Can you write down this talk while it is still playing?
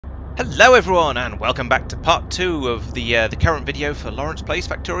Hello everyone and welcome back to part 2 of the current video for Laurence Plays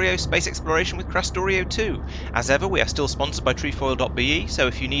Factorio Space Exploration with Krastorio². As ever, we are still sponsored by trefoil.be, so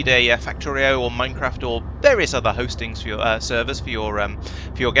if you need a Factorio or Minecraft or various other hostings for your servers for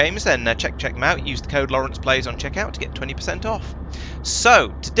your games, then check them out. Use the code LaurencePlays on checkout to get 20% off.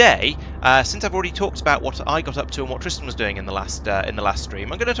 So today, since I've already talked about what I got up to and what Tristan was doing in the last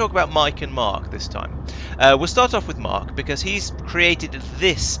stream, I'm going to talk about Mike and Mark this time. We'll start off with Mark because he's created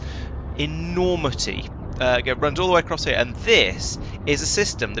this enormity. It runs all the way across here, and this is a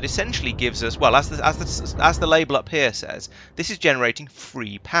system that essentially gives us, well, as the label up here says, this is generating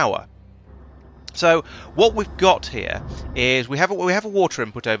free power. So what we've got here is we have a water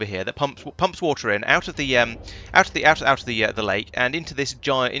input over here that pumps water in out of the lake and into this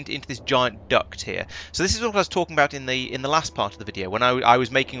giant duct here. So this is what I was talking about in the last part of the video when I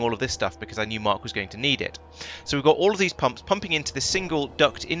was making all of this stuff because I knew Mark was going to need it. So we've got all of these pumps pumping into this single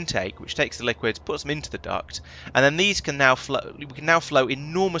duct intake, which takes the liquids, puts them into the duct, and then these can now flow. We can now flow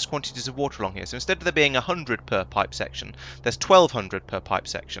enormous quantities of water along here. So instead of there being 100 per pipe section, there's 1200 per pipe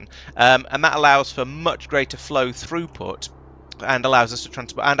section, and that allows for much greater flow throughput and allows us to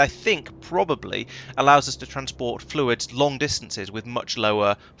transport, and I think probably allows us to transport fluids long distances with much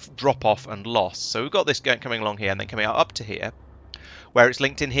lower drop off and loss. So we've got this coming along here and then coming up to here, where it's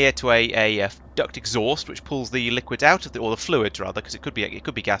linked in here to a duct exhaust, which pulls the liquids out of or the fluids rather, because it could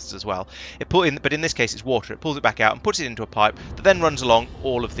be gases as well. But in this case it's water. It pulls it back out and puts it into a pipe that then runs along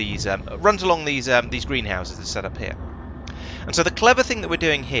all of these these greenhouses that are set up here. And so the clever thing that we're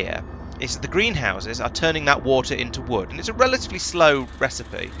doing here is that the greenhouses are turning that water into wood, and it's a relatively slow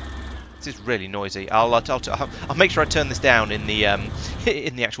recipe. This is really noisy. I'll make sure I turn this down in the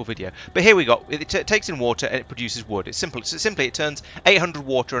actual video. But here we go. It takes in water and it produces wood. It's simple. Simply it turns 800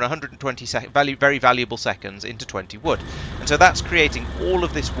 water and 120 very valuable seconds into 20 wood, and so that's creating all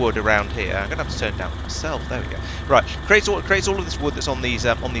of this wood around here. I'm gonna have to turn it down myself. There we go. Right, creates all of this wood that's on these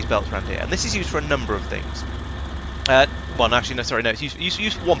belts around here, and this is used for a number of things. Well, actually, no, sorry, no, it's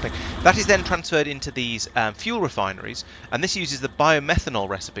used for one thing. That is then transferred into these fuel refineries, and this uses the biomethanol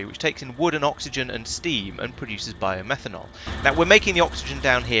recipe, which takes in wood and oxygen and steam and produces biomethanol. Now, we're making the oxygen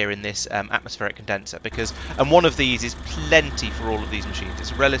down here in this atmospheric condenser, and one of these is plenty for all of these machines.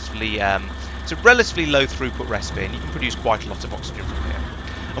 It's a relatively low throughput recipe, and you can produce quite a lot of oxygen from here.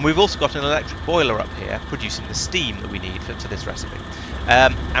 And we've also got an electric boiler up here producing the steam that we need for this recipe.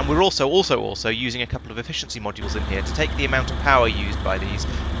 And we're also using a couple of efficiency modules in here to take the amount of power used by these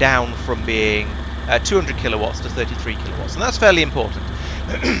down from being 200 kilowatts to 33 kilowatts. And that's fairly important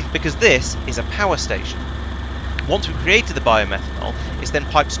because this is a power station. Once we've created the biomethanol, it's then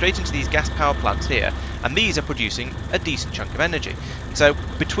piped straight into these gas power plants here, and these are producing a decent chunk of energy. And so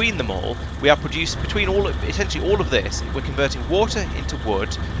between them all, we are essentially all of this, we're converting water into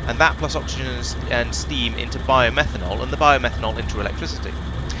wood, and that plus oxygen and steam into biomethanol, and the biomethanol into electricity.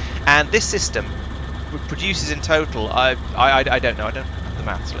 And this system produces in total, I don't know, I don't have the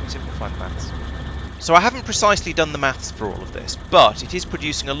maths. Let me see if I can find the maths. So I haven't precisely done the maths for all of this, but it is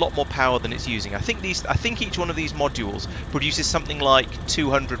producing a lot more power than it's using. I think each one of these modules produces something like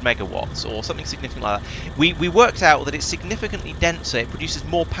 200 megawatts or something significant like that. We worked out that it's significantly denser. It produces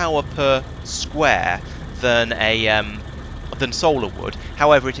more power per square than solar would.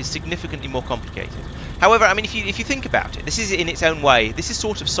 However, it is significantly more complicated. However, I mean, if you think about it, this is in its own way. This is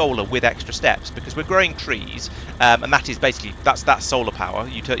sort of solar with extra steps because we're growing trees, and that is basically that's solar power.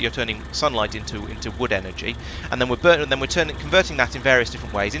 You're turning sunlight into wood energy, and then we're converting that in various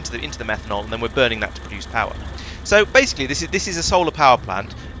different ways into the methanol, and then we're burning that to produce power. So basically, this is a solar power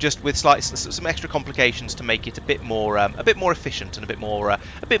plant, just with some extra complications to make it a bit more efficient and a bit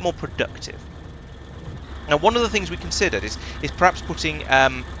more productive. Now, one of the things we considered is perhaps putting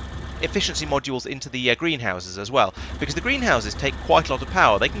efficiency modules into the greenhouses as well, because the greenhouses take quite a lot of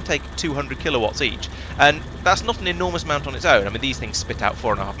power. They can take 200 kilowatts each, and that's not an enormous amount on its own. I mean, these things spit out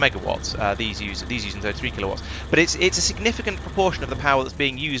 4.5 megawatts. These using 33 kilowatts, but it's a significant proportion of the power that's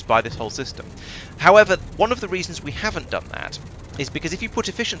being used by this whole system. However, one of the reasons we haven't done that is because if you put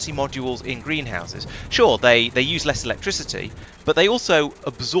efficiency modules in greenhouses, sure, they use less electricity, but they also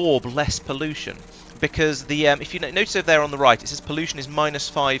absorb less pollution. Because if you notice over there on the right, it says pollution is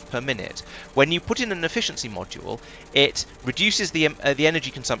 -5 per minute. When you put in an efficiency module, it reduces the energy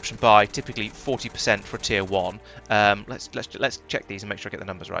consumption by typically 40% for tier 1. Let's check these and make sure I get the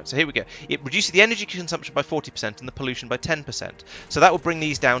numbers right. So here we go. It reduces the energy consumption by 40% and the pollution by 10%. So that would bring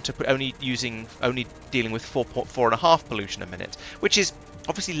these down to only dealing with 4.5 pollution a minute, which is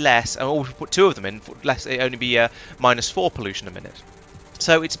obviously less. Or if we put two of them in, it'd only be -4 pollution a minute.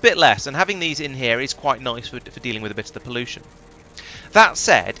 So it's a bit less, and having these in here is quite nice for dealing with a bit of the pollution. That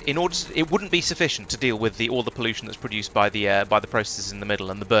said, in order to, it wouldn't be sufficient to deal with all the pollution that's produced by the processes in the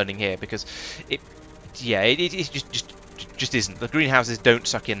middle and the burning here, because it just isn't. The greenhouses don't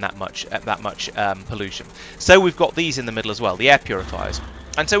suck in that much pollution. So we've got these in the middle as well, the air purifiers.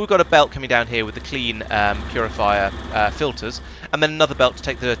 And so we've got a belt coming down here with the clean purifier filters, and then another belt to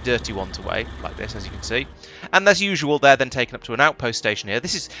take the dirty ones away, like this, as you can see. And as usual, they're then taken up to an outpost station here.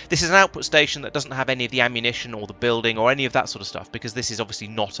 This is an output station that doesn't have any of the ammunition or the building or any of that sort of stuff, because this is obviously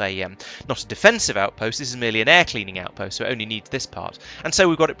not a defensive outpost. This is merely an air cleaning outpost, so it only needs this part. And so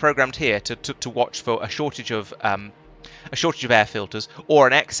we've got it programmed here to watch for a shortage of air filters or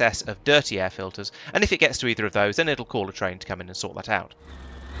an excess of dirty air filters, and if it gets to either of those, then it'll call a train to come in and sort that out.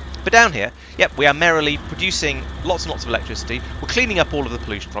 But down here, yep, we are merrily producing lots and lots of electricity. We're cleaning up all of the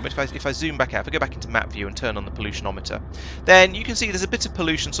pollution from it. If I zoom back out, if I go back into map view and turn on the pollutionometer, then you can see there's a bit of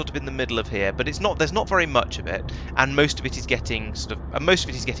pollution sort of in the middle of here, but there's not very much of it, and most of it is getting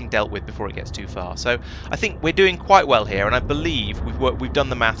dealt with before it gets too far. So I think we're doing quite well here, and I believe we've done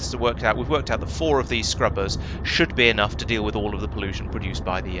the maths to work out. We've worked out that 4 of these scrubbers should be enough to deal with all of the pollution produced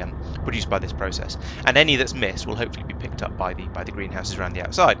by this process, and any that's missed will hopefully be picked up by the greenhouses around the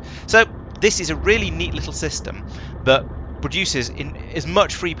outside. So this is a really neat little system that produces in as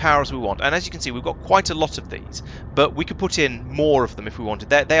much free power as we want, and as you can see, we've got quite a lot of these, but we could put in more of them if we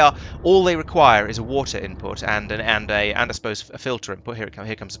wanted. All they require is a water input and I suppose a filter input.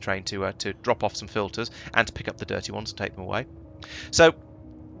 Here comes the train to drop off some filters and to pick up the dirty ones and take them away. So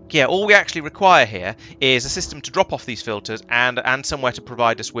yeah, all we actually require here is a system to drop off these filters and somewhere to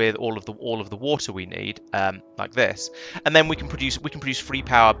provide us with all of the water we need, like this, and then we can produce free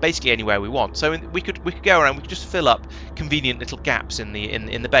power basically anywhere we want. So we could go around, we could just fill up convenient little gaps in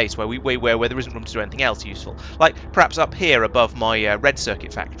the base where there isn't room to do anything else useful. Like perhaps up here above my red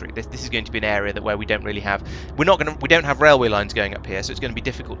circuit factory. This is going to be an area that where we don't have railway lines going up here, so it's going to be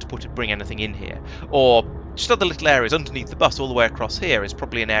difficult to bring anything in here. Or just other little areas underneath the bus all the way across here is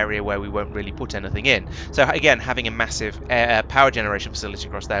probably an area where we won't really put anything in. So again, having a massive power generation facility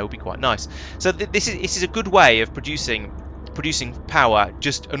across there would be quite nice. So this is a good way of producing power,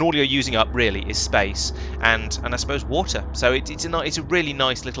 and all you're using up really is space and I suppose water. So it's a really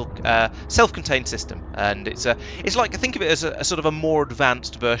nice little self-contained system, and it's like, think of it as a sort of a more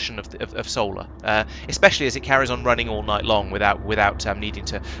advanced version of solar, especially as it carries on running all night long without needing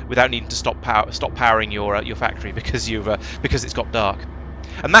to stop powering your factory because it's got dark.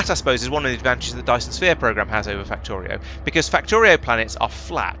 And that, I suppose, is one of the advantages that Dyson Sphere program has over Factorio, because Factorio planets are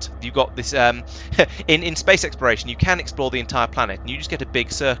flat. You've got this in space exploration, you can explore the entire planet, and you just get a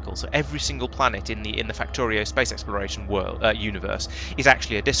big circle. So every single planet in the Factorio space exploration universe is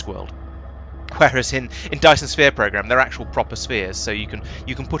actually a disk world. Whereas in Dyson Sphere program, they're actual proper spheres. So you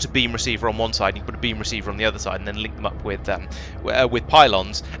can put a beam receiver on one side, you can put a beam receiver on the other side, and then link them up with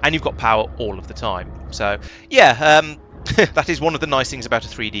pylons, and you've got power all of the time. So yeah. That is one of the nice things about a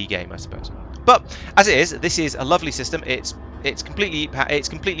 3D game, I suppose. But as it is, this is a lovely system. It's completely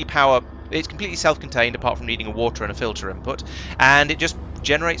self-contained, apart from needing a water and a filter input, and it just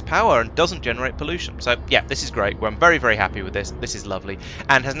generates power and doesn't generate pollution. So yeah, this is great. I'm very, very happy with this. This is lovely,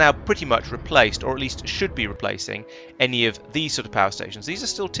 and has now pretty much replaced, or at least should be replacing, any of these sort of power stations. These are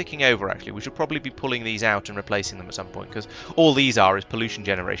still ticking over, actually. We should probably be pulling these out and replacing them at some point, because all these are is pollution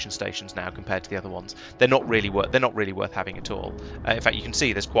generation stations now compared to the other ones. They're not really worth having at all. In fact, you can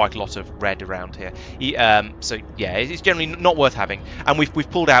see there's quite a lot of red around here. So yeah, it's generally not worth having. And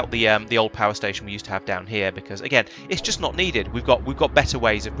we've pulled out the old power station we used to have down here, because again, it's just not needed. We've got better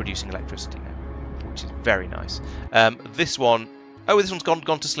ways of producing electricity now, which is very nice. This one's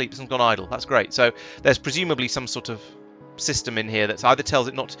gone to sleep. This one's gone idle. That's great. So there's presumably some sort of system in here that either tells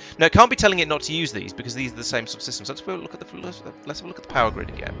it not to, no, it can't be telling it not to use these, because these are the same sort of systems. So let's have a look at the power grid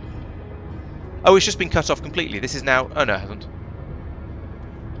again. Oh, it's just been cut off completely. This is now, oh no, it hasn't.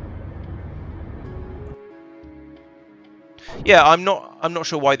 Yeah, I'm not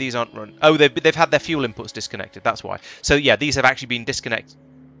sure why these aren't run. Oh, they've had their fuel inputs disconnected. That's why. So yeah, these have actually been disconnected.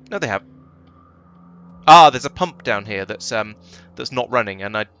 No, they have. Ah, there's a pump down here that's not running,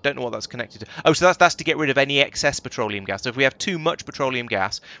 and I don't know what that's connected to. Oh, so that's to get rid of any excess petroleum gas. So if we have too much petroleum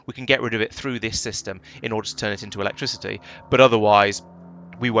gas, we can get rid of it through this system in order to turn it into electricity. But otherwise,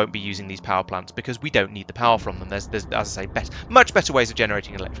 we won't be using these power plants because we don't need the power from them. There's as I say, much better ways of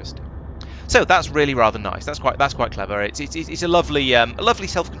generating electricity. So that's really rather nice. That's quite clever. It's a lovely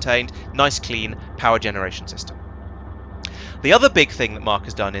self-contained, nice, clean power generation system. The other big thing that Marc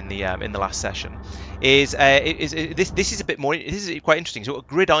has done in the last session is this is a bit more. This is quite interesting. So we've got a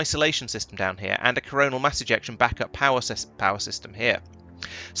grid isolation system down here and a coronal mass ejection backup power system here.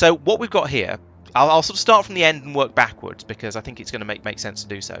 So what we've got here I'll sort of start from the end and work backwards because I think it's going to make sense to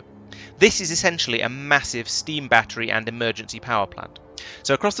do so. This is essentially a massive steam battery and emergency power plant.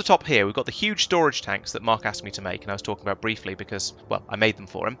 So across the top here, we've got the huge storage tanks that Marc asked me to make, and I was talking about briefly because, well, I made them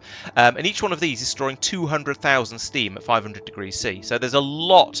for him. And each one of these is storing 200,000 steam at 500 degrees C. So there's a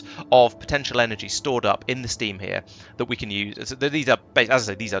lot of potential energy stored up in the steam here that we can use. So these are, as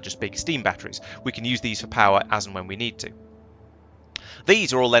I say, these are just big steam batteries. We can use these for power as and when we need to.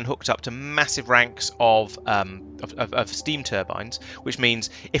 These are all then hooked up to massive ranks of steam turbines, which means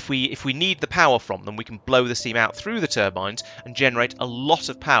if we need the power from them, we can blow the steam out through the turbines and generate a lot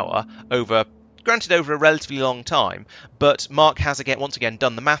of power over, granted, over a relatively long time. But Marc has once again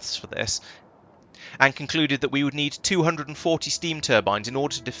done the maths for this and concluded that we would need 240 steam turbines in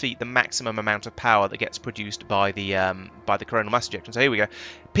order to defeat the maximum amount of power that gets produced by the coronal mass ejection. So here we go.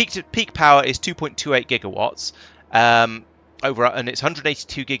 Peak power is 2.28 gigawatts. And it's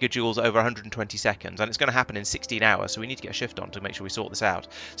 182 gigajoules over 120 seconds, and it's going to happen in 16 hours, so we need to get a shift on to make sure we sort this out.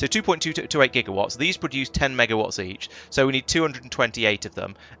 So 2.28 gigawatts, these produce 10 megawatts each, so we need 228 of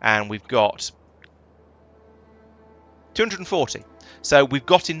them, and we've got 240. So we've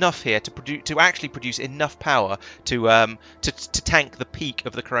got enough here to actually produce enough power to tank the peak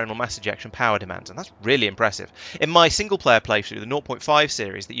of the coronal mass ejection power demands, and that's really impressive. In my single-player playthrough, the 0.5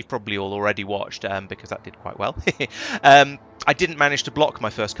 series that you've probably all already watched, because that did quite well, I didn't manage to block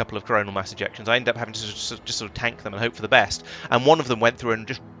my first couple of coronal mass ejections. I ended up having to just sort of tank them and hope for the best, and one of them went through and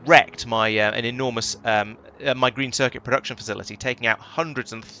just wrecked my an enormous my green circuit production facility, taking out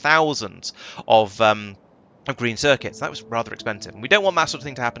hundreds and thousands of green circuits. That was rather expensive, and we don't want that sort of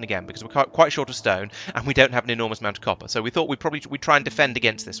thing to happen again because we're quite short of stone and we don't have an enormous amount of copper, so we thought we'd try and defend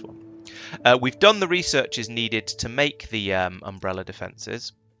against this one. We've done the researches needed to make the umbrella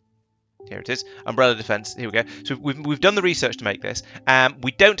defences. Here it is, umbrella defense. Here we go. So we've done the research to make this.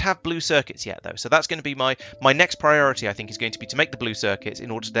 We don't have blue circuits yet, though. So that's going to be my next priority. I think is going to be to make the blue circuits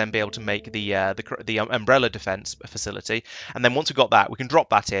in order to then be able to make the umbrella defense facility. And then once we've got that, we can drop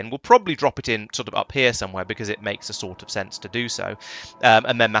that in. We'll probably drop it in sort of up here somewhere because it makes a sort of sense to do so.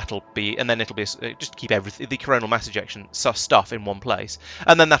 And then it'll be just keep everything, the coronal mass ejection stuff in one place.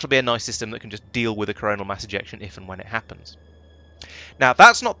 And then that'll be a nice system that can just deal with a coronal mass ejection if and when it happens. Now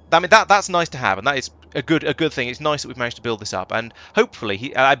that's nice to have, and that is a good thing. It's nice that we've managed to build this up, and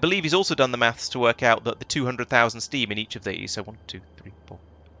hopefully, I believe he's also done the maths to work out that the 200,000 steam in each of these. So 1, 2, 3, 4.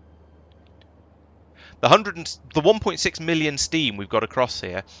 The 1.6 million steam we've got across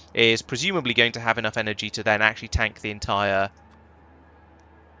here is presumably going to have enough energy to then actually tank the entire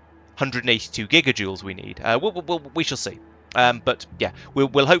 182 gigajoules we need. We shall see. But yeah,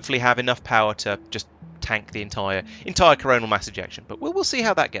 we'll hopefully have enough power to just tank the entire coronal mass ejection, but we'll see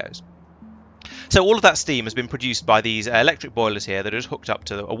how that goes. So all of that steam has been produced by these electric boilers here that are just hooked up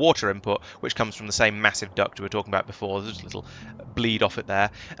to a water input, which comes from the same massive duct we were talking about before. There's a little bleed off it there.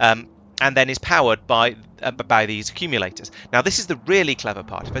 And then is powered by these accumulators. Now this is the really clever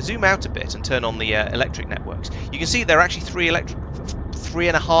part. If I zoom out a bit and turn on the electric networks, you can see there are actually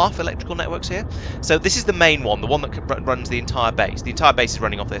 3.5 electrical networks here. So this is the main one, the one that runs the entire base. The entire base is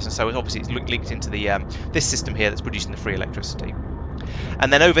running off this, and so obviously it's linked into the this system here that's producing the free electricity.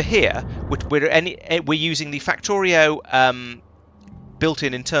 And then over here, we're using the Factorio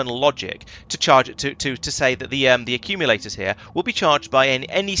built-in internal logic to charge it to say that the accumulators here will be charged by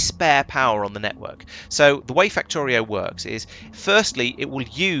any spare power on the network. So the way Factorio works is, firstly, it will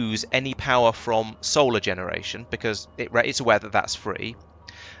use any power from solar generation because it's aware that that's free.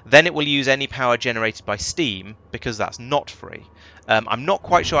 Then it will use any power generated by steam because that's not free. I'm not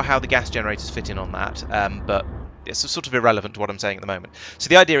quite sure how the gas generators fit in on that, but it's sort of irrelevant to what I'm saying at the moment. So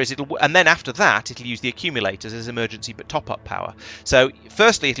the idea is and then after that it'll use the accumulators as emergency but top-up power. So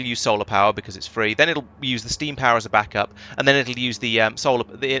firstly it'll use solar power because it's free, then it'll use the steam power as a backup, and then it'll use the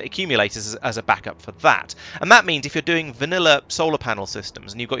accumulators as a backup for that. And that means if you're doing vanilla solar panel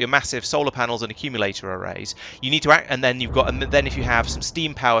systems and you've got your massive solar panels and accumulator arrays, you need to and then if you have some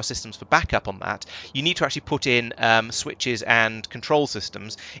steam power systems for backup on that, you need to actually put in switches and control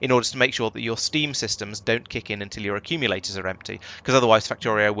systems in order to make sure that your steam systems don't kick in until your accumulators are empty, because otherwise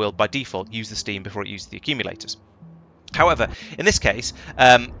Factorio will by default use the steam before it uses the accumulators. However, in this case,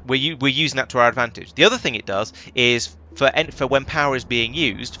 we're using that to our advantage. The other thing it does is for when power is being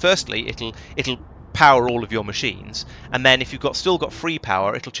used, firstly it'll power all of your machines, and then if you've still got free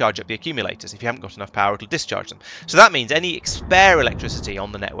power, it'll charge up the accumulators. If you haven't got enough power, it'll discharge them. So that means any spare electricity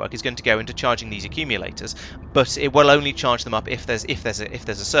on the network is going to go into charging these accumulators, but it will only charge them up if there's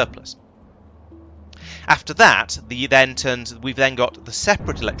a surplus. After that, we've then got the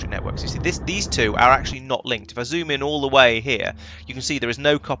separate electric networks. You see, these two are actually not linked. If I zoom in all the way here, you can see there is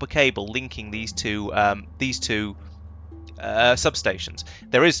no copper cable linking these two substations.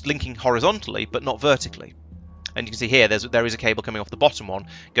 There is linking horizontally, but not vertically. And you can see here there is a cable coming off the bottom one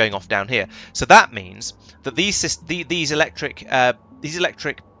going off down here. So that means that these electric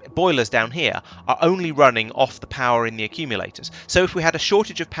boilers down here are only running off the power in the accumulators. So if we had a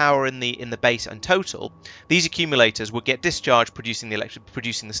shortage of power in the base and total, these accumulators would get discharged producing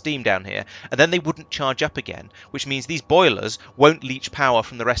the steam down here, and then they wouldn't charge up again, which means these boilers won't leach power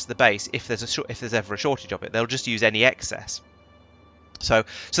from the rest of the base if there's ever a shortage of it. They'll just use any excess. So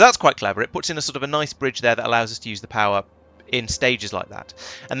that's quite clever. It puts in a sort of a nice bridge there that allows us to use the power in stages like that.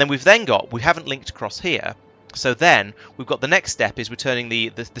 And then we haven't linked across here. So then we've got the next step is returning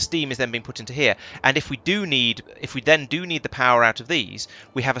the steam is then being put into here. And if we then do need the power out of these,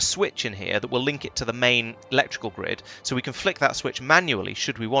 we have a switch in here that will link it to the main electrical grid. So we can flick that switch manually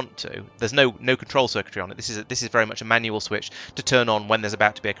should we want to. There's no control circuitry on it. This is very much a manual switch to turn on when there's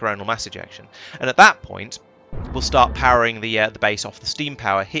about to be a coronal mass ejection. And at that point, we'll start powering the base off the steam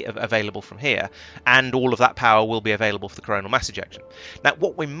power available from here, and all of that power will be available for the coronal mass ejection. Now,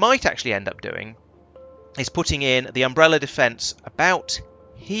 what we might actually end up doing is putting in the umbrella defense about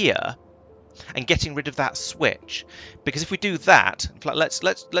here and getting rid of that switch, because if we do that, in fact,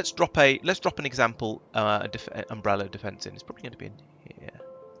 let's drop an example umbrella defense in. It's probably going to be in here.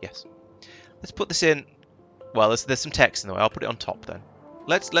 Yes. Let's put this in. Well, there's some text in the way. I'll put it on top then.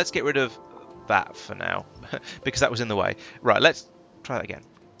 Let's get rid of that for now because that was in the way. Right, let's try that again.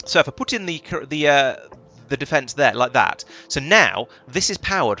 So if I put in the defense there like that, so now this is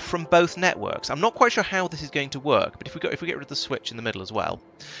powered from both networks. I'm not quite sure how this is going to work, but if we get rid of the switch in the middle as well,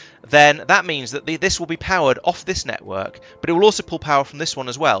 then that means that this will be powered off this network, but it will also pull power from this one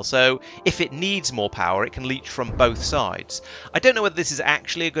as well. So if it needs more power, it can leach from both sides. I don't know whether this is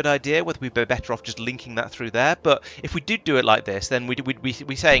actually a good idea, whether we'd be better off just linking that through there, but if we did do it like this, then we'd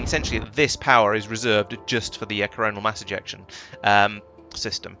be saying essentially that this power is reserved just for the coronal mass ejection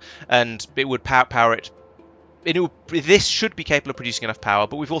system, and it would power it. This should be capable of producing enough power,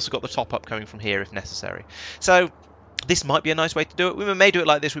 but we've also got the top up coming from here if necessary. So this might be a nice way to do it. We may do it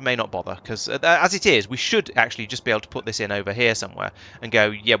like this, we may not bother, because as it is, we should actually just be able to put this in over here somewhere and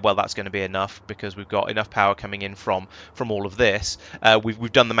go, yeah, well, that's going to be enough because we've got enough power coming in from all of this.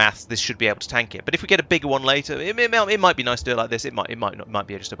 We've done the maths. This should be able to tank it. But if we get a bigger one later, it might be nice to do it like this. It might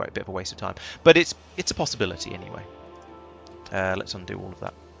be just a bit of a waste of time. But it's a possibility anyway. Let's undo all of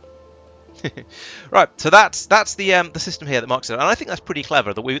that. Right, so that's the system here that Marc said, and I think that's pretty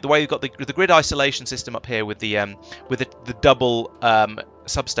clever. The way we've got the grid isolation system up here with the double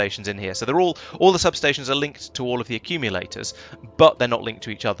substations in here. So they're all the substations are linked to all of the accumulators, but they're not linked to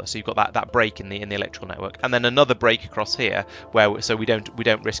each other. So you've got that break in the electrical network, and then another break across here so we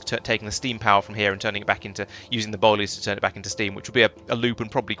don't risk taking the steam power from here and turning it back into using the boilers to turn it back into steam, which would be a loop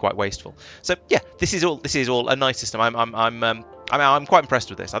and probably quite wasteful. So yeah, this is all a nice system. I'm quite impressed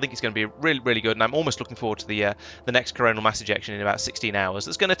with this. I think it's going to be really, really good, and I'm almost looking forward to the next coronal mass ejection in about 16 hours.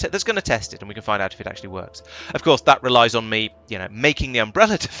 That's going to test it, and we can find out if it actually works. Of course, that relies on me, making the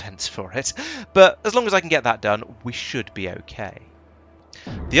umbrella defense for it. But as long as I can get that done, we should be okay.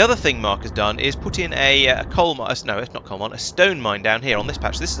 The other thing Marc has done is put in a coal mine. No, it's not coal mine. A stone mine down here on this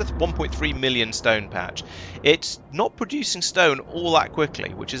patch. This is a 1.3 million stone patch. It's not producing stone all that quickly,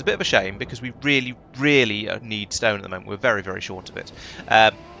 which is a bit of a shame because we really, really need stone at the moment. We're very, very short of it.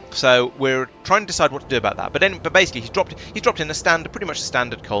 So we're trying to decide what to do about that. But basically, he's dropped in pretty much a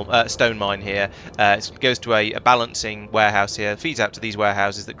standard stone mine here. It goes to a balancing warehouse here, feeds out to these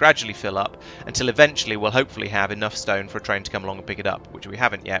warehouses that gradually fill up until eventually we'll hopefully have enough stone for a train to come along and pick it up, which we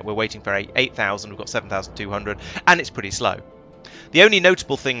haven't yet. We're waiting for 8,000. We've got 7,200, and it's pretty slow. The only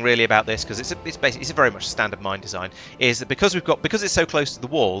notable thing really about this, because it's very much a standard mine design, is that because it's so close to the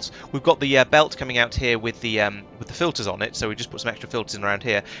walls, we've got the belt coming out here with the filters on it. So we just put some extra filters in around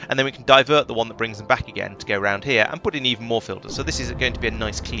here, and then we can divert the one that brings them back again to go around here and put in even more filters. So this is going to be a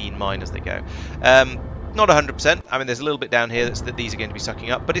nice clean mine as they go. Not 100%. I mean, there's a little bit down here that these are going to be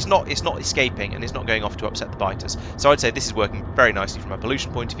sucking up, but it's not escaping and it's not going off to upset the biters. So I'd say this is working very nicely from a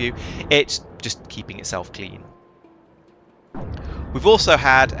pollution point of view. It's just keeping itself clean. We've also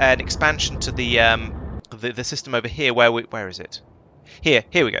had an expansion to the system over here. Where is it? Here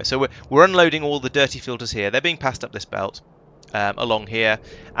we go. So we're unloading all the dirty filters here. They're being passed up this belt along here,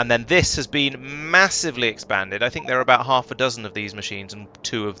 and then this has been massively expanded. I think there are about half a dozen of these machines and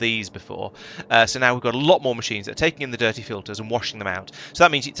 2 of these before. So now we've got a lot more machines that are taking in the dirty filters and washing them out. So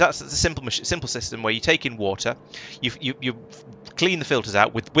that means that's a simple system where you take in water, you clean the filters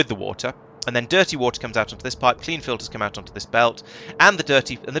out with the water. and then dirty water comes out onto this pipe, clean filters come out onto this belt, and the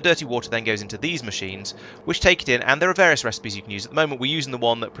dirty water then goes into these machines, which take it in. And there are various recipes you can use. At the moment, we're using the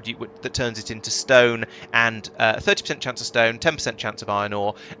one that turns it into stone, and 30% chance of stone, 10% chance of iron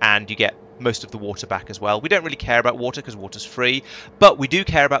ore, and you get most of the water back as well. We don't really care about water because water's free, but we do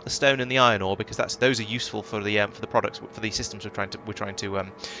care about the stone and the iron ore because those are useful for the products, for the systems we're trying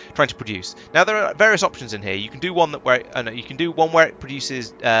to produce. Now there are various options in here. You can do one where it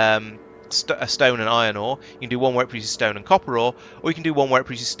produces stone and iron ore. You can do one where it produces stone and copper ore, or you can do one where it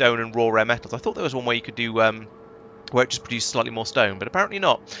produces stone and raw rare metals. I thought there was one where you could do where it just produces slightly more stone, but apparently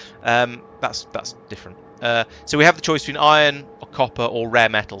not. That's different. So we have the choice between iron, or copper, or rare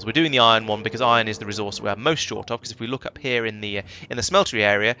metals. We're doing the iron one because iron is the resource that we have most short of. Because if we look up here in the smeltery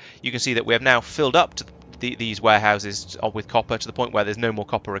area, you can see that we have now filled up to these warehouses with copper to the point where there's no more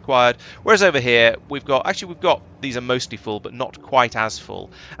copper required. Whereas over here we've got these are mostly full, but not quite as full.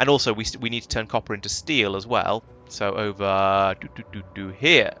 And also we need to turn copper into steel as well. So over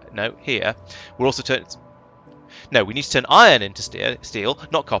here, we're also turning. No, we need to turn iron into steel,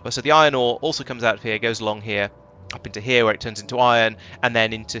 not copper. So the iron ore also comes out of here, goes along here, up into here where it turns into iron, and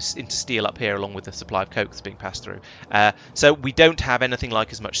then into steel up here along with the supply of coke that's being passed through. So we don't have anything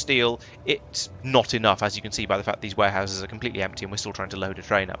like as much steel. It's not enough, as you can see by the fact these warehouses are completely empty and we're still trying to load a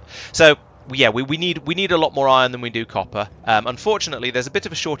train up. So yeah, we need a lot more iron than we do copper. Unfortunately, there's a bit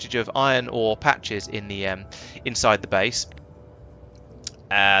of a shortage of iron ore patches in the inside the base.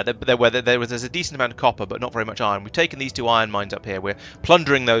 There's a decent amount of copper, but not very much iron. We've taken these two iron mines up here. We're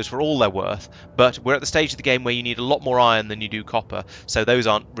plundering those for all they're worth, but we're at the stage of the game where you need a lot more iron than you do copper, so those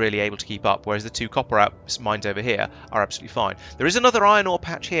aren't really able to keep up, whereas the two copper mines over here are absolutely fine. There is another iron ore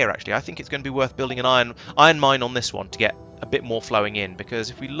patch here, actually. I think it's going to be worth building an iron mine on this one to get a bit more flowing in, because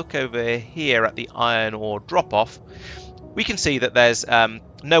if we look over here at the iron ore drop-off, we can see that there's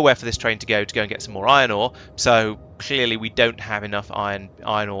nowhere for this train to go and get some more iron ore, so clearly we don't have enough iron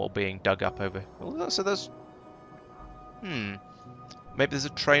ore being dug up over. Well, so there's maybe there's a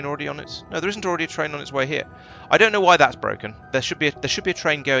train already on its. No, there isn't already a train on its way here. I don't know why that's broken. There should be a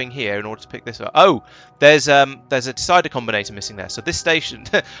train going here in order to pick this up. Oh, there's a decider combinator missing there. So this station,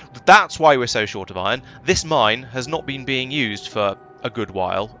 that's why we're so short of iron. This mine has not been being used for a good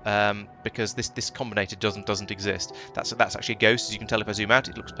while because this combinator doesn't exist. That's actually a ghost. As you can tell if I zoom out,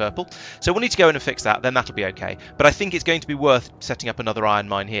 it looks purple. So we'll need to go in and fix that, then that'll be okay. But I think it's going to be worth setting up another iron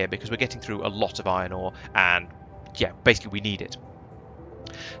mine here because we're getting through a lot of iron ore, and yeah, basically we need it.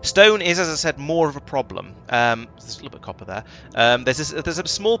 Stone is, as I said, more of a problem. There's a little bit of copper there. There's a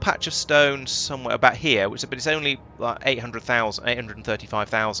small patch of stone somewhere about here, but it's only like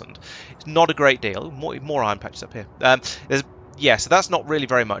 835,000. It's not a great deal. More iron patches up here. So that's not really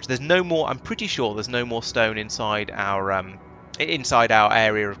very much. There's no more. I'm pretty sure there's no more stone inside our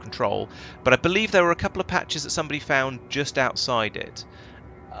area of control. But I believe there were a couple of patches that somebody found just outside it.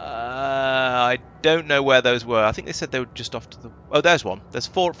 I don't know where those were. I think they said they were just off to the. Oh, there's one. There's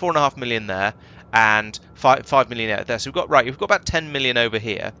 4.5 million there, and 5 million there. So we've got about 10 million over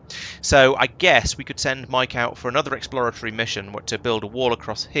here. So I guess we could send Mike out for another exploratory mission to build a wall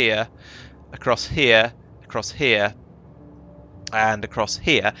across here, across here, across here, and across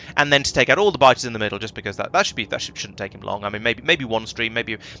here, and then to take out all the biters in the middle, just because that shouldn't take him long. I mean, maybe one stream,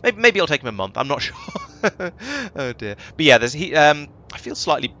 maybe it'll take him a month. I'm not sure. Oh dear. But yeah, I feel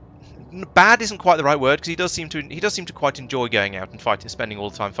slightly bad isn't quite the right word, because he does seem to quite enjoy going out and spending all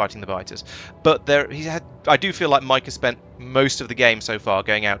the time fighting the biters. But I do feel like Mike has spent most of the game so far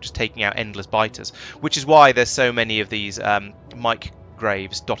going out just taking out endless biters, which is why there's so many of these Mike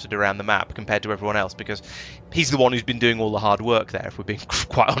graves dotted around the map compared to everyone else, because he's the one who's been doing all the hard work there, if we're being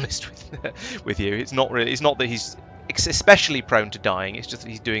quite honest with you. It's not that he's especially prone to dying, it's just that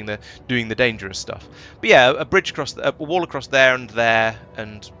he's doing the dangerous stuff. But yeah, a bridge across a wall across there, and I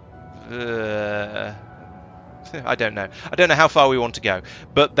don't know how far we want to go,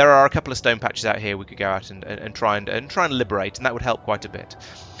 but there are a couple of stone patches out here we could go out and try and liberate, and that would help quite a bit.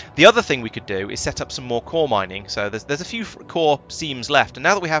 The other thing we could do is set up some more core mining. So there's a few core seams left, and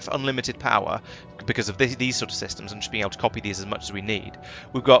now that we have unlimited power because of these sort of systems and just being able to copy these as much as we need,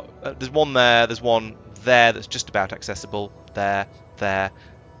 we've got there's one there that's just about accessible. There,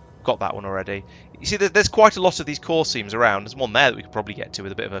 got that one already. You see, there's quite a lot of these core seams around. There's one there that we could probably get to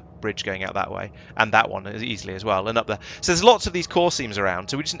with a bit of a bridge going out that way, and that one easily as well, and up there. So there's lots of these core seams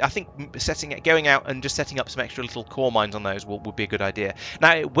around. So I think going out and just setting up some extra little core mines on those would be a good idea.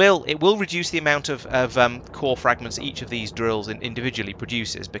 Now it will reduce the amount of core fragments each of these drills individually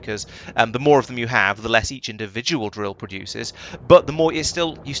produces, because the more of them you have, the less each individual drill produces. But the more you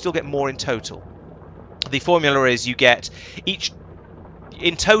still get more in total. The formula is you get each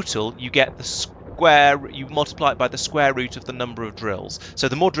in total you get the square, you multiply it by the square root of the number of drills. So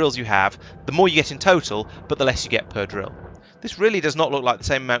the more drills you have, the more you get in total, but the less you get per drill. This really does not look like the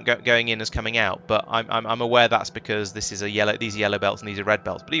same amount going in as coming out, but I'm aware that's because this is these are yellow belts and these are red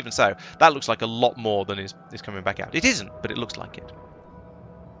belts. But even so, that looks like a lot more than is coming back out. It isn't, but it looks like it.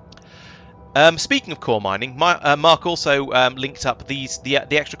 Speaking of core mining, Marc also linked up the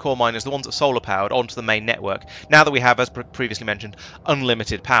extra core miners, the ones that are solar powered, onto the main network. Now that we have, as previously mentioned,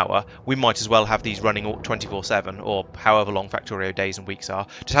 unlimited power, we might as well have these running 24/7, or however long Factorio days and weeks are.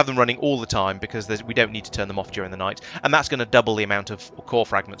 Just have them running all the time, because we don't need to turn them off during the night, and that's going to double the amount of core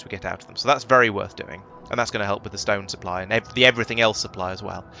fragments we get out of them. So that's very worth doing, and that's going to help with the stone supply and the everything else supply as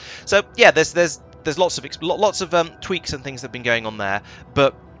well. So yeah, there's lots of tweaks and things that have been going on there,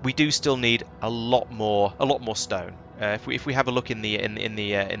 but we do still need a lot more stone. If we have a look in the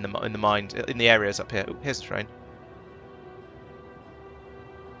areas up here. Ooh, here's the train.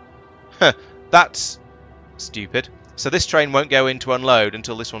 Huh, that's stupid. So this train won't go in to unload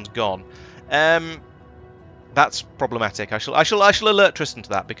until this one's gone. That's problematic. I shall alert Tristan to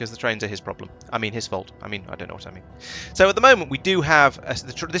that, because the trains are his problem. I mean, his fault. I mean, I don't know what I mean. So at the moment, we do have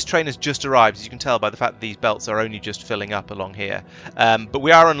this train has just arrived, as you can tell by the fact that these belts are only just filling up along here. But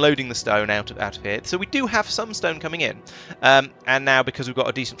we are unloading the stone out of here, so we do have some stone coming in. And now, because we've got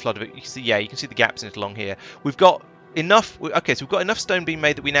a decent flood of it, you can see the gaps in it along here. We've got enough. Okay, so we've got enough stone being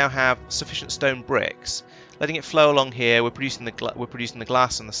made that we now have sufficient stone bricks. Letting it flow along here, we're producing the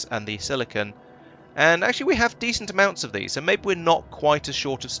glass and the silicon. And actually we have decent amounts of these, so maybe we're not quite as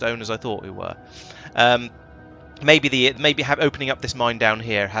short of stone as I thought we were. Maybe opening up this mine down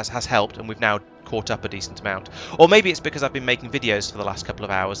here has helped, and we've now caught up a decent amount. Or maybe it's because I've been making videos for the last couple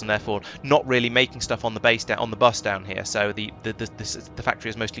of hours and therefore not really making stuff on the bus down here, so the factory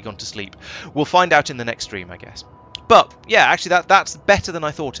has mostly gone to sleep. We'll find out in the next stream, I guess. But yeah, actually that's better than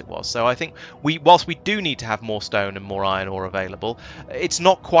I thought it was. So I think whilst we do need to have more stone and more iron ore available, it's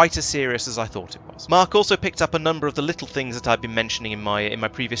not quite as serious as I thought it was. Marc also picked up a number of the little things that I've been mentioning in my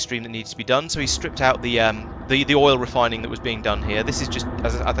previous stream that needs to be done. So he stripped out the oil refining that was being done here. This is just,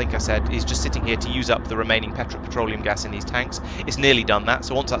 as I think I said, is just sitting here to use up the remaining petroleum gas in these tanks. It's nearly done that.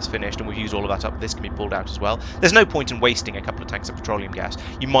 So once that's finished and we've used all of that up, this can be pulled out as well. There's no point in wasting a couple of tanks of petroleum gas.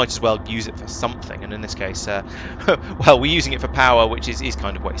 You might as well use it for something. And in this case, well, we're using it for power, which is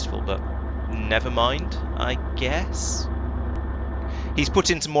kind of wasteful, but never mind, I guess. He's put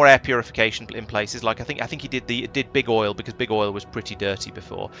in some more air purification in places, like I think he did big oil, because big oil was pretty dirty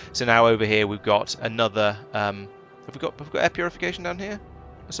before. So now over here we've got another. Have we got air purification down here?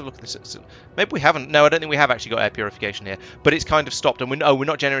 Let's have a look at this. Maybe we haven't. No, I don't think we have actually got air purification here, but it's kind of stopped, and we're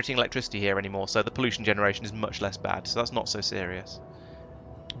not generating electricity here anymore, so the pollution generation is much less bad. So that's not so serious.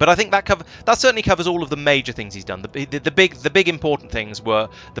 But I think that certainly covers all of the major things he's done. The big important things were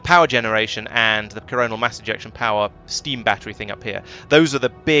the power generation and the coronal mass ejection power steam battery thing up here. Those are the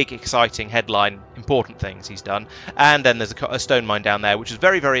big, exciting, headline important things he's done. And then there's a stone mine down there, which is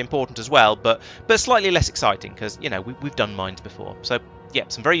very, very important as well, but slightly less exciting, because we've done mines before. So yeah,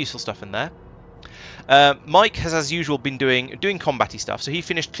 some very useful stuff in there. Mike has, as usual, been doing combat-y stuff. So he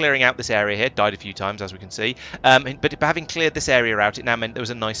finished clearing out this area here, died a few times, as we can see. But having cleared this area out, it now meant there was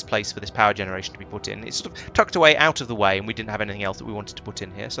a nice place for this power generation to be put in. It's sort of tucked away out of the way, and we didn't have anything else that we wanted to put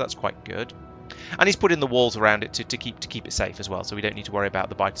in here, so that's quite good. And he's put in the walls around it to keep it safe as well, so we don't need to worry about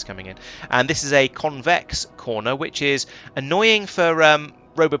the biters coming in. And this is a convex corner, which is annoying for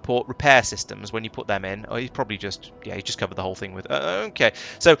Roboport repair systems when you put them in. Oh, he's probably just covered the whole thing with. Okay,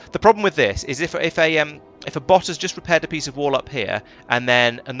 so the problem with this is if a bot has just repaired a piece of wall up here and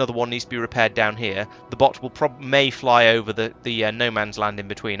then another one needs to be repaired down here, the bot may fly over the no man's land in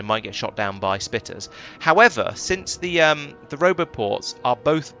between and might get shot down by spitters. However, since the Roboports are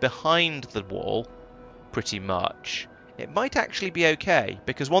both behind the wall, pretty much, it might actually be okay,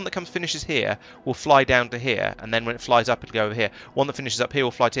 because one that finishes here will fly down to here, and then when it flies up it'll go over here. One that finishes up here will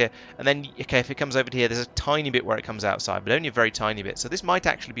fly to here, and then okay, if it comes over to here, there's a tiny bit where it comes outside, but only a very tiny bit. So this might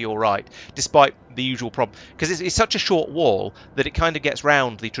actually be alright, despite the usual problem, because it's such a short wall that it kind of gets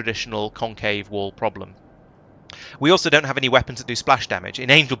round the traditional concave wall problem. We also don't have any weapons that do splash damage. In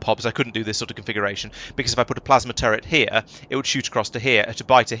Angel Pobs I couldn't do this sort of configuration, because if I put a plasma turret here, it would shoot across to here, to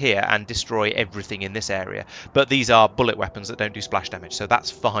bite to here, and destroy everything in this area. But these are bullet weapons that don't do splash damage, so that's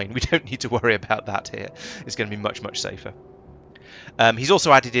fine. We don't need to worry about that here. It's going to be much, much safer. He's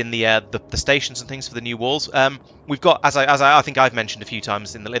also added in the stations and things for the new walls. We've got, as I think I've mentioned a few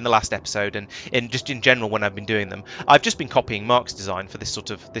times in the last episode, and just in general when I've been doing them, I've just been copying Marc's design for this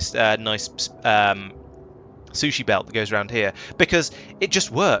nice sushi belt that goes around here, because it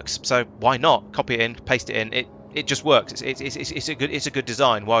just works. So why not copy it in, paste it in? it just works. It's a good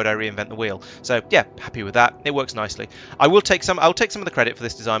design. Why would I reinvent the wheel? So yeah, happy with that. It works nicely. I'll take some of the credit for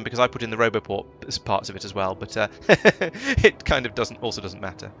this design because I put in the Roboport parts of it as well. But it kind of doesn't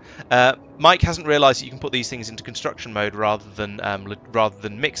matter. Mike hasn't realised that you can put these things into construction mode rather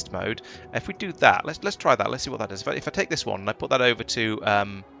than mixed mode. If we do that, let's try that. Let's see what that does. If I take this one and I put that over to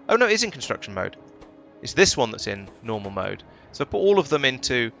oh no, it is in construction mode. It's this one that's in normal mode. So I put all of them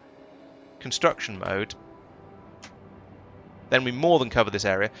into construction mode. Then we more than cover this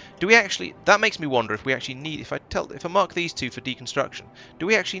area. Do we actually? That makes me wonder if we actually need. If I mark these two for deconstruction, do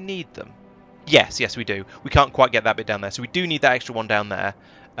we actually need them? Yes, we do. We can't quite get that bit down there, so we do need that extra one down there.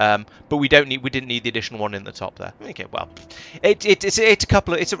 But we didn't need the additional one in the top there. Okay, well, it's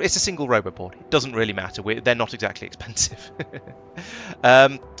a single Roboport. It doesn't really matter. They're not exactly expensive.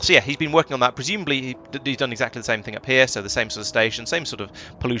 So yeah, he's been working on that. Presumably he's done exactly the same thing up here. So the same sort of station, same sort of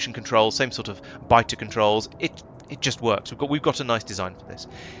pollution controls, same sort of biter controls. It just works. We've got a nice design for this.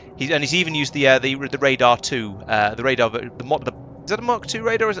 He's even used the radar 2, is that a Mark 2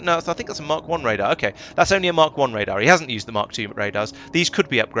 radar? Or is it? No, I think that's a Mark 1 radar. Okay, that's only a Mark 1 radar. He hasn't used the Mark 2 radars. These could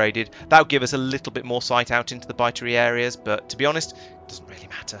be upgraded. That would give us a little bit more sight out into the bitery areas, but to be honest, it doesn't really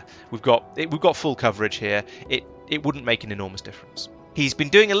matter. We've got full coverage here. It wouldn't make an enormous difference. He's been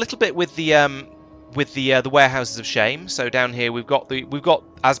doing a little bit with the warehouses of shame. So down here we've got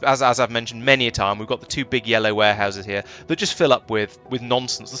as I've mentioned many a time, we've got the two big yellow warehouses here that just fill up with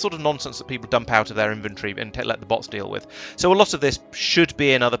nonsense, the sort of nonsense that people dump out of their inventory and let the bots deal with. So a lot of this should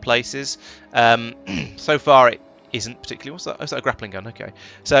be in other places. So far it isn't particularly. What's that? Oh, is that a grappling gun? Okay.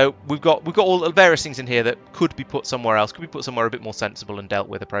 So we've got all the various things in here that could be put somewhere else, could be put somewhere a bit more sensible and dealt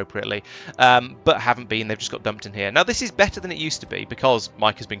with appropriately, but haven't been. They've just got dumped in here. Now this is better than it used to be because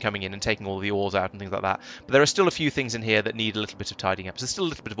Mike has been coming in and taking all the ores out and things like that. But there are still a few things in here that need a little bit of tidying up. So there's still a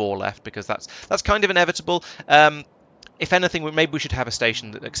little bit of ore left because that's kind of inevitable. If anything, maybe we should have a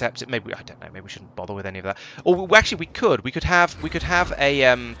station that accepts it. Maybe I don't know. Maybe we shouldn't bother with any of that. Or actually, we could. We could have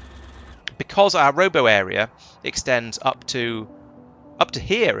a because our robo area extends up to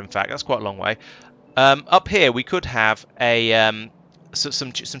here. In fact, that's quite a long way. Up here, we could have a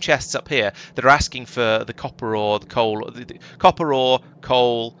some chests up here that are asking for the copper ore, the coal, copper ore,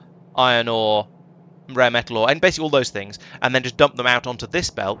 coal, iron ore, rare metal ore, and basically all those things, and then just dump them out onto this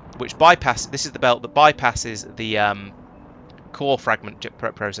belt, which this is the belt that bypasses the core fragment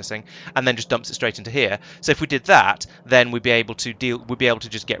processing, and then just dumps it straight into here. So if we did that, then we'd be able to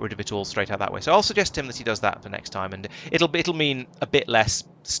just get rid of it all straight out that way. So I'll suggest to him that he does that for next time, and it'll mean a bit less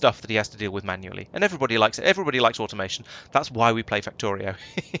stuff that he has to deal with manually. And everybody likes it. Everybody likes automation. That's why we play Factorio.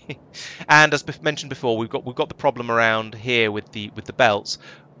 And as mentioned before, we've got the problem around here with the belts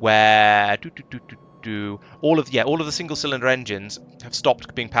where all of the single cylinder engines have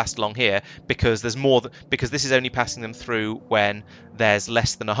stopped being passed along here because because this is only passing them through when there's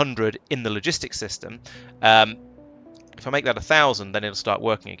less than 100 in the logistics system. If I make that 1,000, then it'll start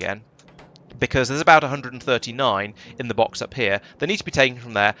working again, because there's about 139 in the box up here that need to be taken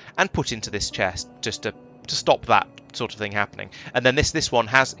from there and put into this chest just to stop that sort of thing happening. And then this one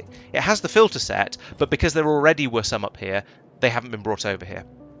has the filter set, but because there already were some up here, they haven't been brought over here,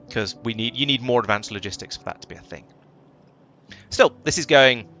 because you need more advanced logistics for that to be a thing. Still, this is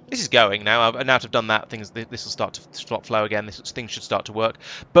going now. Now that I've done that, this will start to flow again. Things should start to work,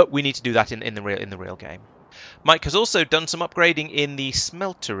 but we need to do that in the real game. Mike has also done some upgrading in the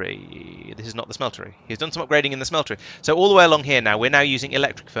smeltery. This is not the smeltery. He's done some upgrading in the smeltery. So all the way along here now, we're now using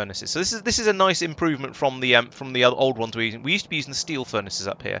electric furnaces. So this is a nice improvement from the old ones we're using. We used to be using the steel furnaces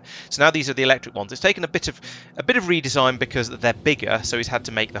up here. So now these are the electric ones. It's taken a bit of redesign because they're bigger. So he's had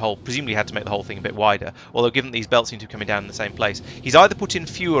to make the whole thing a bit wider. Although given these belts seem to be coming down in the same place, he's either put in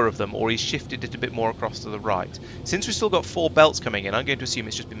fewer of them or he's shifted it a bit more across to the right. Since we've still got 4 belts coming in, I'm going to assume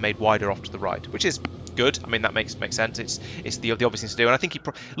it's just been made wider off to the right, which is good. I mean, that makes sense. It's the obvious thing to do, and I think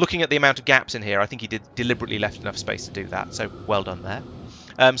looking at the amount of gaps in here, I think he deliberately left enough space to do that. So well done there.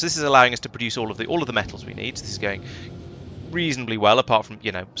 So this is allowing us to produce all of the metals we need. So this is going reasonably well, apart from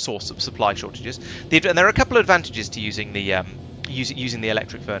source of supply shortages. And there are a couple of advantages to using the using the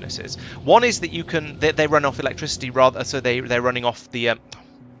electric furnaces. One is that they run off electricity they're running off the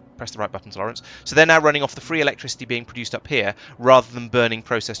press the right buttons, Laurence. So they're now running off the free electricity being produced up here rather than burning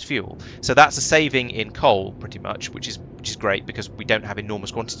processed fuel. So that's a saving in coal, pretty much, which is great because we don't have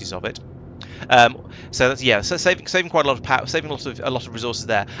enormous quantities of it. So saving quite a lot of power, saving a lot of resources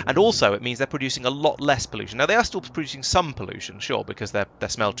there, and also it means they're producing a lot less pollution. Now they are still producing some pollution, sure, because they're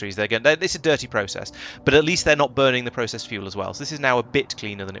smelteries. It's a dirty process, but at least they're not burning the processed fuel as well. So this is now a bit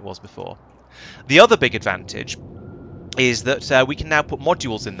cleaner than it was before. The other big advantage is that we can now put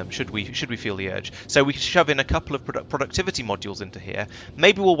modules in them should we feel the urge. So we can shove in a couple of productivity modules into here.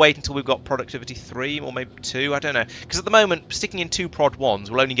 Maybe we'll wait until we've got productivity 3 or maybe 2, I don't know. Because at the moment, sticking in 2 prod 1s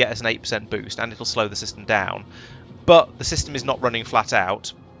will only get us an 8% boost and it'll slow the system down. But the system is not running flat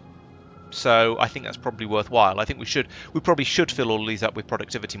out, so I think that's probably worthwhile. I think we probably should fill all of these up with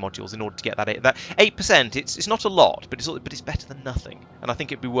productivity modules in order to get that 8%. It's not a lot, but it's better than nothing. And I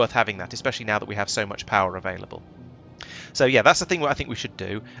think it'd be worth having that, especially now that we have so much power available. So yeah, that's the thing I think we should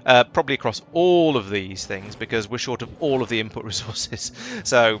do, probably across all of these things, because we're short of all of the input resources.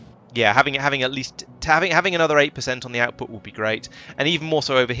 So yeah, having at least having another 8% on the output would be great, and even more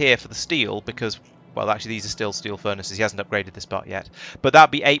so over here for the steel, because, well, actually these are still steel furnaces. He hasn't upgraded this part yet, but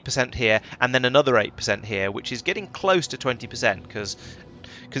that'd be 8% here, and then another 8% here, which is getting close to 20%, because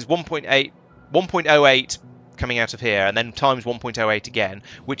 1.08 coming out of here, and then times 1.08 again,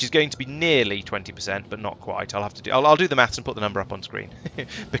 which is going to be nearly 20%, but not quite. I'll do the maths and put the number up on screen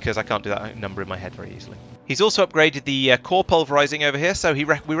because I can't do that number in my head very easily. He's also upgraded the core pulverizing over here, so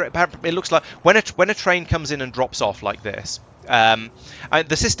it looks like when a train comes in and drops off like this.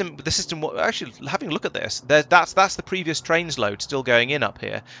 The system. Actually, having a look at this, that's the previous train's load still going in up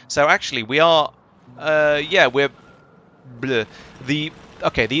here. So actually, we are, we're the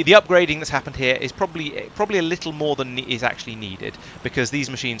upgrading that's happened here is probably a little more than is actually needed, because these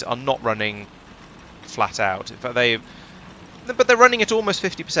machines are not running flat out. In fact, but they're running at almost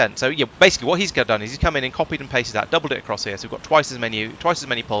 50%. So yeah, basically what he's done is he's come in and copied and pasted that, doubled it across here. So we've got twice as many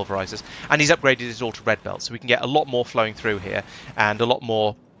pulverizers, and he's upgraded it all to red belts, so we can get a lot more flowing through here, and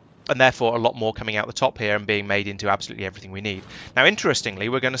therefore a lot more coming out the top here and being made into absolutely everything we need. Now, interestingly,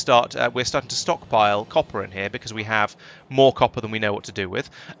 we're starting to stockpile copper in here because we have more copper than we know what to do with.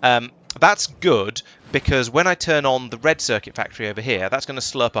 That's good, because when I turn on the red circuit factory over here, that's going to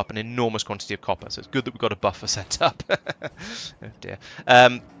slurp up an enormous quantity of copper. So it's good that we've got a buffer set up. Oh dear.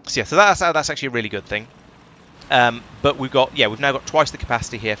 So that's actually a really good thing. But we've now got twice the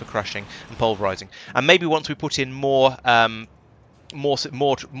capacity here for crushing and pulverizing, and maybe once we put in more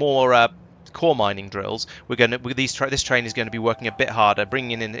core mining drills, this train is going to be working a bit harder,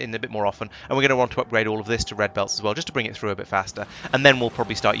 bringing in a bit more often, and we're going to want to upgrade all of this to red belts as well, just to bring it through a bit faster, and then we'll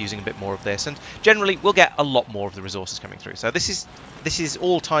probably start using a bit more of this, and generally we'll get a lot more of the resources coming through. So this is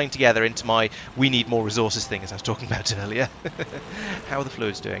all tying together into my we need more resources thing, as I was talking about earlier. How are the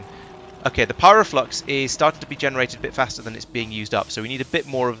fluids doing? Okay, the pyroflux is starting to be generated a bit faster than it's being used up, so we need a bit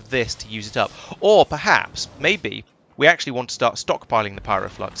more of this to use it up. Or perhaps, maybe, we actually want to start stockpiling the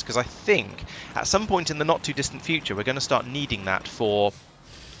pyroflux, because I think at some point in the not too distant future we're going to start needing that for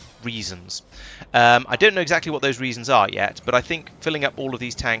reasons. I don't know exactly what those reasons are yet, but I think filling up all of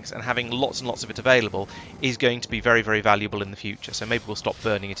these tanks and having lots and lots of it available is going to be very, very valuable in the future. So maybe we'll stop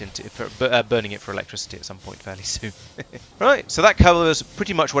burning it for electricity at some point fairly soon. Right, so that covers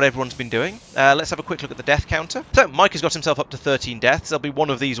pretty much what everyone's been doing. Let's have a quick look at the death counter. So Mike has got himself up to 13 deaths. There'll be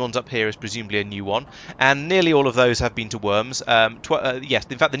one of these ones up here is presumably a new one, and nearly all of those have been to worms. Yes,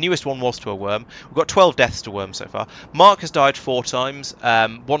 in fact the newest one was to a worm. We've got 12 deaths to worms so far. Marc has died 4 times.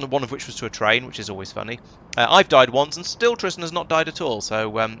 One of which was to a train, which is always funny. I've died once, and still Tristan has not died at all. So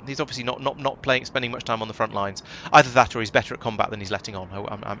he's obviously not spending much time on the front lines. Either that, or he's better at combat than he's letting on.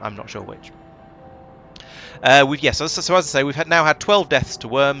 I'm not sure which. So as I say, we've now had 12 deaths to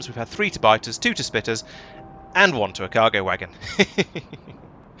worms. We've had 3 to biters, 2 to spitters, and 1 to a cargo wagon.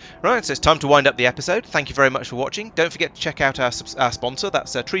 Right, so it's time to wind up the episode. Thank you very much for watching. Don't forget to check out our sponsor.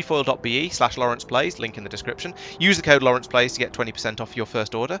 That's trefoil.be/LaurencePlays, link in the description. Use the code LaurencePlays to get 20% off your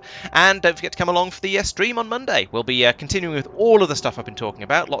first order. And don't forget to come along for the stream on Monday. We'll be continuing with all of the stuff I've been talking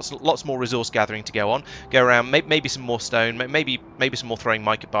about. Lots more resource gathering to go on. Go around, maybe some more stone, maybe some more throwing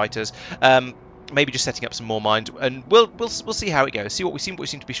mica biters. Maybe just setting up some more mines, and we'll see how it goes. See what we seem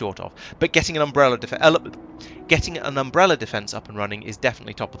to be short of. But getting an umbrella defense up and running is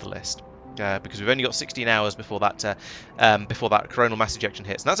definitely top of the list. Because we've only got 16 hours before that coronal mass ejection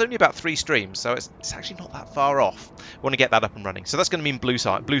hits, and that's only about 3 streams, so it's actually not that far off. We want to get that up and running, so that's going to mean blue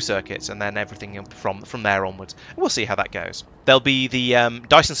circuits, and then everything from there onwards. We'll see how that goes. There'll be the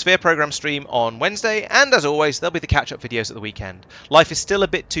Dyson Sphere program stream on Wednesday, and as always, there'll be the catch-up videos at the weekend. Life is still a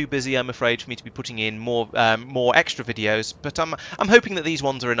bit too busy, I'm afraid, for me to be putting in more extra videos, but I'm hoping that these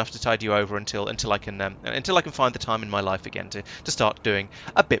ones are enough to tide you over until I can find the time in my life again to start doing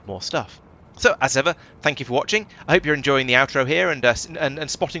a bit more stuff. So, as ever, thank you for watching. I hope you're enjoying the outro here and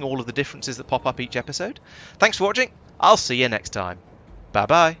spotting all of the differences that pop up each episode. Thanks for watching. I'll see you next time.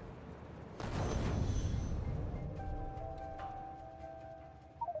 Bye-bye.